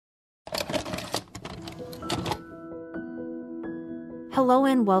Hello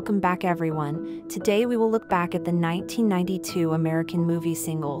and welcome back everyone. Today we will look back at the 1992 American movie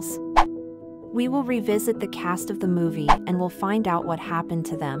Singles. We will revisit the cast of the movie and we'll find out what happened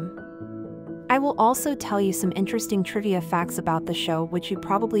to them. I will also tell you some interesting trivia facts about the show which you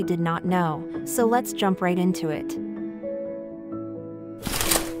probably did not know, so let's jump right into it.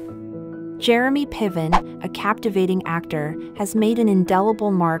 Jeremy Piven, a captivating actor, has made an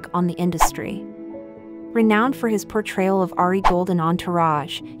indelible mark on the industry. Renowned for his portrayal of Ari Gold in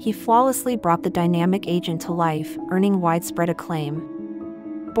Entourage, he flawlessly brought the dynamic agent to life, earning widespread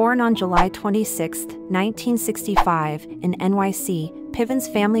acclaim. Born on July 26, 1965, in NYC, Piven's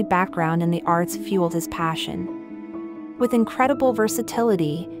family background in the arts fueled his passion. With incredible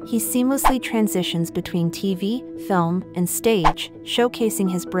versatility, he seamlessly transitions between TV, film, and stage,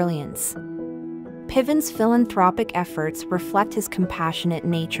 showcasing his brilliance. Piven's philanthropic efforts reflect his compassionate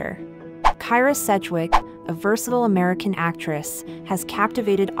nature. Kyra Sedgwick, a versatile American actress, has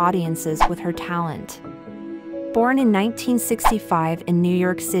captivated audiences with her talent. Born in 1965 in New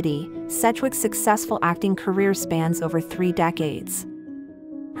York City, Sedgwick's successful acting career spans over 3 decades.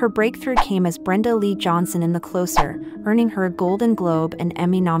 Her breakthrough came as Brenda Lee Johnson in The Closer, earning her a Golden Globe and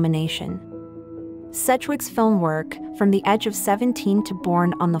Emmy nomination. Sedgwick's film work, From the Edge of 17 to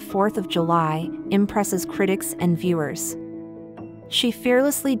Born on the 4th of July, impresses critics and viewers. She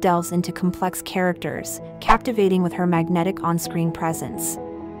fearlessly delves into complex characters, captivating with her magnetic on-screen presence.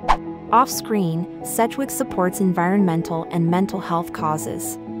 Off-screen, Sedgwick supports environmental and mental health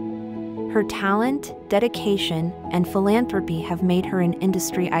causes. Her talent, dedication, and philanthropy have made her an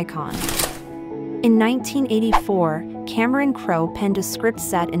industry icon. In 1984, Cameron Crowe penned a script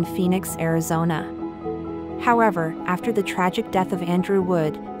set in Phoenix, Arizona. However, after the tragic death of Andrew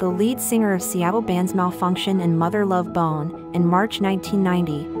Wood, the lead singer of Seattle bands Malfunction and Mother Love Bone, in March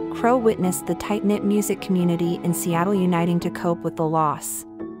 1990, Crowe witnessed the tight-knit music community in Seattle uniting to cope with the loss.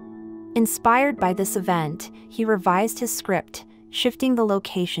 Inspired by this event, he revised his script, shifting the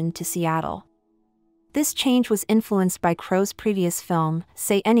location to Seattle. This change was influenced by Crowe's previous film,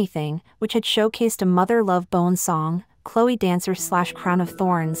 Say Anything, which had showcased a Mother Love Bone song, Chloe Dancer/Crown of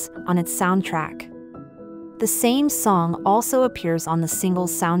Thorns, on its soundtrack. The same song also appears on the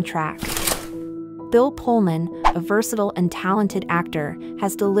single's soundtrack. Bill Pullman, a versatile and talented actor,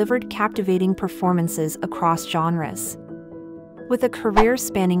 has delivered captivating performances across genres. With a career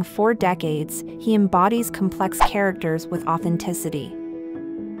spanning 4 decades, he embodies complex characters with authenticity.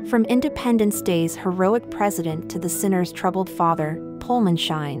 From Independence Day's heroic president to the sinner's troubled father, Pullman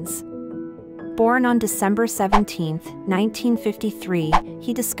shines. Born on December 17, 1953,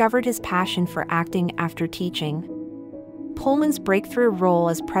 he discovered his passion for acting after teaching. Pullman's breakthrough role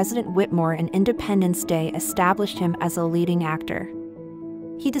as President Whitmore in Independence Day established him as a leading actor.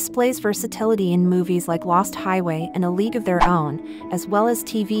 He displays versatility in movies like Lost Highway and A League of Their Own, as well as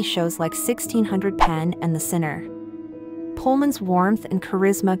TV shows like 1600 Penn and The Sinner. Pullman's warmth and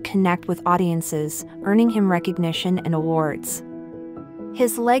charisma connect with audiences, earning him recognition and awards.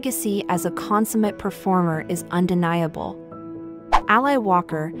 His legacy as a consummate performer is undeniable. Ally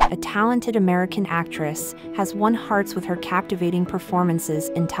Walker, a talented American actress, has won hearts with her captivating performances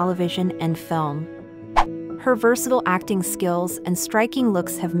in television and film. Her versatile acting skills and striking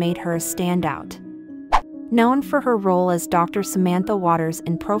looks have made her a standout. Known for her role as Dr. Samantha Waters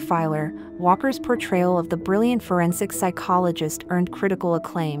in Profiler, Walker's portrayal of the brilliant forensic psychologist earned critical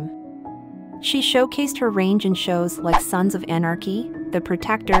acclaim. She showcased her range in shows like Sons of Anarchy, The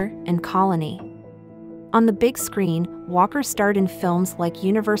Protector, and Colony. On the big screen, Walker starred in films like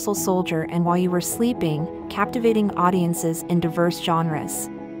Universal Soldier and While You Were Sleeping, captivating audiences in diverse genres.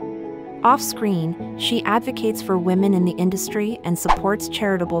 Off-screen, she advocates for women in the industry and supports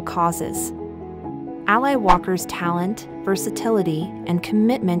charitable causes. Ally Walker's talent, versatility, and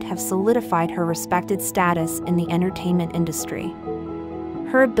commitment have solidified her respected status in the entertainment industry.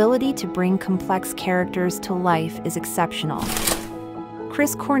 Her ability to bring complex characters to life is exceptional.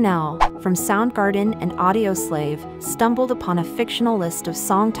 Chris Cornell, from Soundgarden and Audioslave, stumbled upon a fictional list of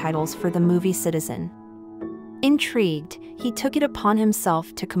song titles for the movie Citizen. Intrigued, he took it upon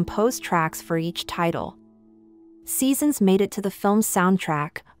himself to compose tracks for each title. Seasons made it to the film's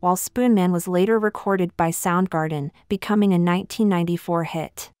soundtrack, while Spoonman was later recorded by Soundgarden, becoming a 1994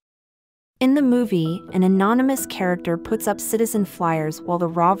 hit. In the movie, an anonymous character puts up Citizen flyers while the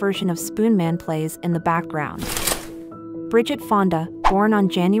raw version of Spoonman plays in the background. Bridget Fonda, born on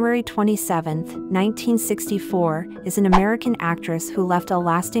January 27, 1964, is an American actress who left a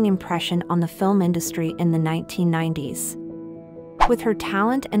lasting impression on the film industry in the 1990s. With her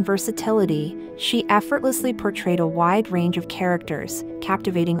talent and versatility, she effortlessly portrayed a wide range of characters,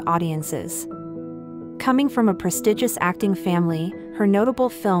 captivating audiences. Coming from a prestigious acting family, Her notable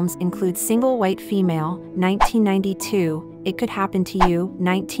films include Single White Female, 1992, It Could Happen to You,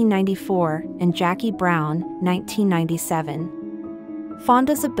 1994, and Jackie Brown, 1997.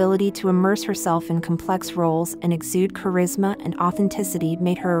 Fonda's ability to immerse herself in complex roles and exude charisma and authenticity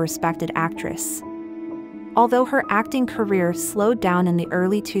made her a respected actress. Although her acting career slowed down in the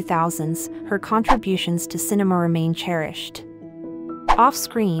early 2000s, her contributions to cinema remain cherished.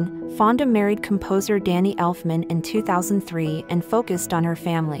 Off-screen, Fonda married composer Danny Elfman in 2003 and focused on her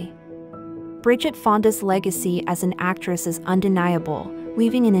family. Bridget Fonda's legacy as an actress is undeniable,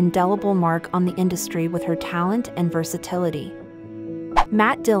 leaving an indelible mark on the industry with her talent and versatility.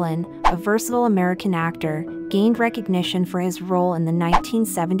 Matt Dillon, a versatile American actor, gained recognition for his role in the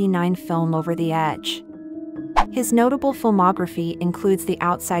 1979 film Over the Edge. His notable filmography includes The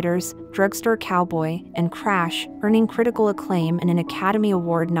Outsiders, Drugstore Cowboy, and Crash, earning critical acclaim and an Academy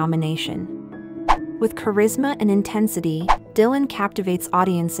Award nomination. With charisma and intensity, Dillon captivates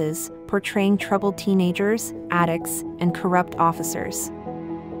audiences, portraying troubled teenagers, addicts, and corrupt officers.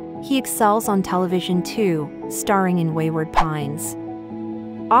 He excels on television too, starring in Wayward Pines.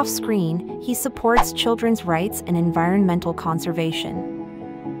 Off-screen, he supports children's rights and environmental conservation.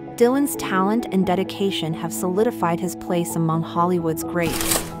 Dillon's talent and dedication have solidified his place among Hollywood's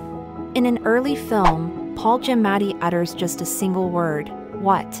greats. In an early film, Paul Giamatti utters just a single word,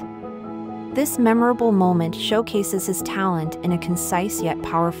 "What?" This memorable moment showcases his talent in a concise yet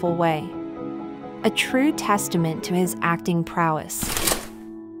powerful way. A true testament to his acting prowess.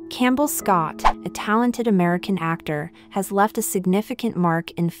 Campbell Scott, a talented American actor, has left a significant mark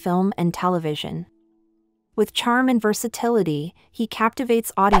in film and television. With charm and versatility, he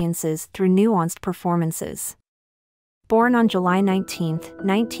captivates audiences through nuanced performances. Born on July 19,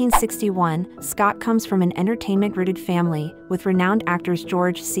 1961, Scott comes from an entertainment-rooted family, with renowned actors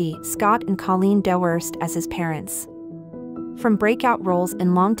George C. Scott and Colleen Dewhurst as his parents. From breakout roles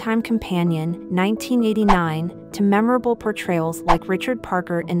in Longtime Companion, 1989, to memorable portrayals like Richard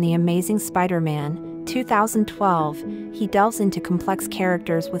Parker in The Amazing Spider-Man, 2012, he delves into complex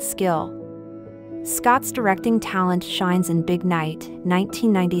characters with skill. Scott's directing talent shines in Big Night,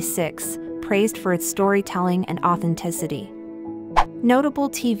 1996, praised for its storytelling and authenticity. Notable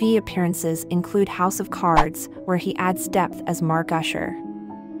TV appearances include House of Cards, where he adds depth as Mark Usher.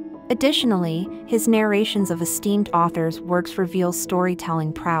 Additionally, his narrations of esteemed authors' works reveal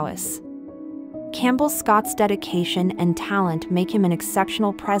storytelling prowess. Campbell Scott's dedication and talent make him an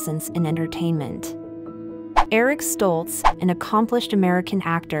exceptional presence in entertainment. Eric Stoltz, an accomplished American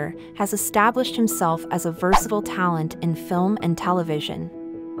actor, has established himself as a versatile talent in film and television.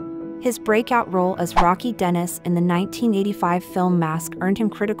 His breakout role as Rocky Dennis in the 1985 film Mask earned him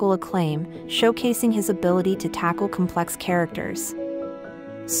critical acclaim, showcasing his ability to tackle complex characters.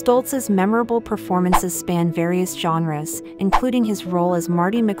 Stoltz's memorable performances span various genres, including his role as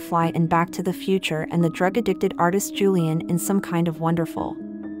Marty McFly in Back to the Future and the drug-addicted artist Julian in Some Kind of Wonderful.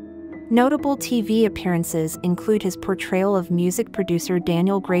 Notable TV appearances include his portrayal of music producer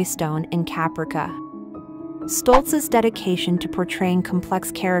Daniel Greystone in Caprica. Stoltz's dedication to portraying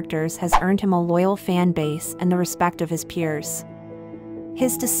complex characters has earned him a loyal fan base and the respect of his peers.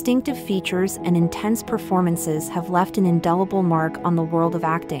 His distinctive features and intense performances have left an indelible mark on the world of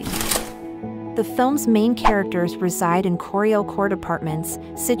acting. The film's main characters reside in Coryell Court Apartments,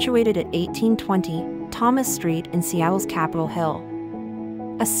 situated at 1820 Thomas Street in Seattle's Capitol Hill.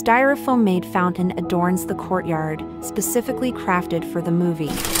 A styrofoam-made fountain adorns the courtyard, specifically crafted for the movie.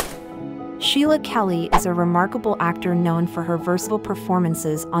 Sheila Kelley is a remarkable actor known for her versatile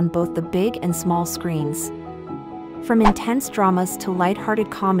performances on both the big and small screens. From intense dramas to lighthearted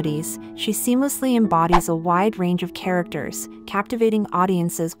comedies, she seamlessly embodies a wide range of characters, captivating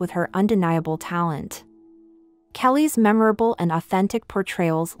audiences with her undeniable talent. Kelley's memorable and authentic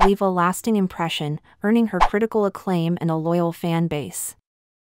portrayals leave a lasting impression, earning her critical acclaim and a loyal fan base.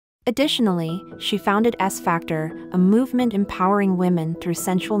 Additionally, she founded S Factor, a movement empowering women through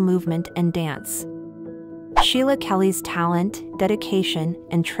sensual movement and dance. Sheila Kelley's talent, dedication,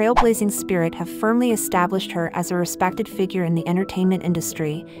 and trailblazing spirit have firmly established her as a respected figure in the entertainment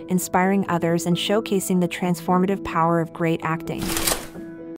industry, inspiring others and showcasing the transformative power of great acting.